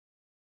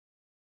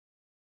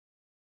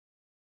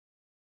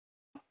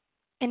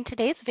In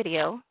today's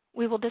video,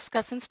 we will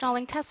discuss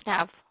installing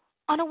TestNav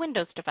on a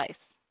Windows device.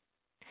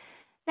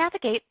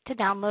 Navigate to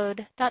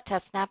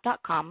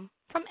download.testnav.com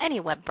from any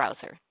web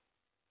browser.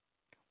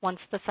 Once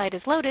the site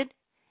is loaded,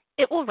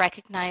 it will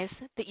recognize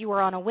that you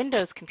are on a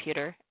Windows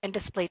computer and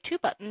display two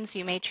buttons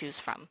you may choose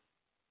from.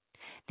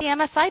 The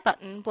MSI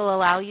button will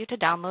allow you to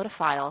download a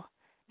file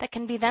that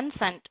can be then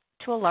sent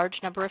to a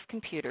large number of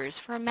computers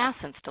for a mass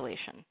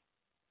installation.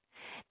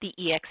 The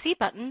EXE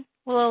button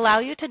will allow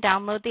you to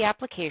download the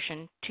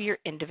application to your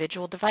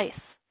individual device.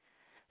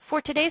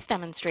 For today's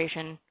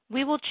demonstration,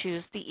 we will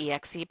choose the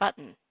EXE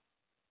button.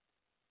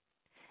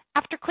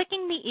 After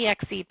clicking the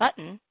EXE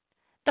button,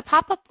 the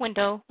pop-up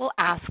window will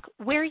ask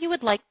where you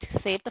would like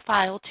to save the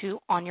file to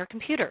on your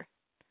computer.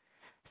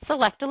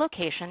 Select a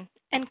location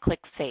and click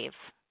Save.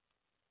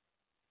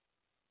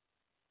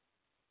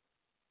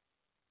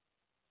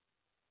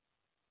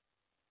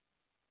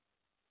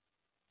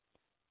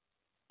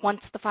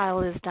 Once the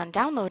file is done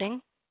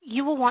downloading,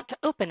 you will want to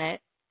open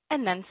it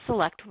and then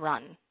select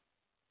Run.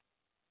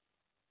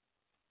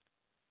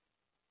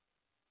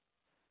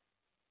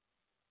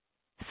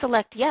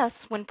 Select Yes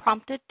when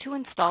prompted to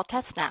install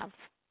TestNav.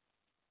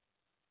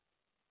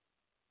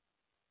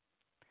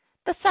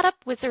 The Setup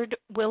wizard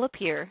will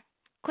appear.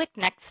 Click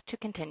Next to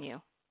continue.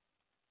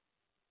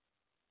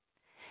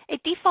 A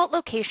default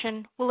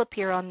location will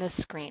appear on this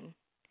screen.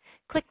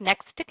 Click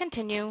Next to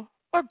continue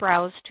or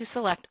browse to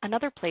select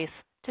another place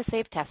to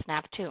save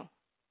TestNav to.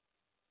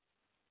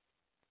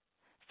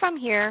 From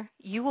here,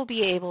 you will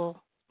be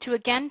able to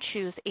again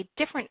choose a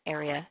different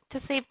area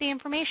to save the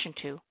information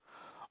to,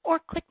 or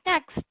click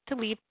Next to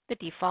leave the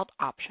default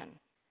option.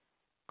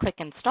 Click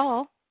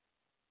Install.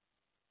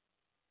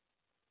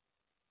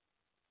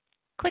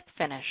 Click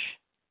Finish.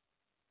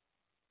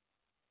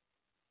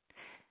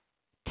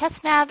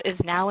 TestNav is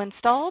now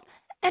installed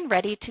and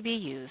ready to be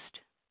used.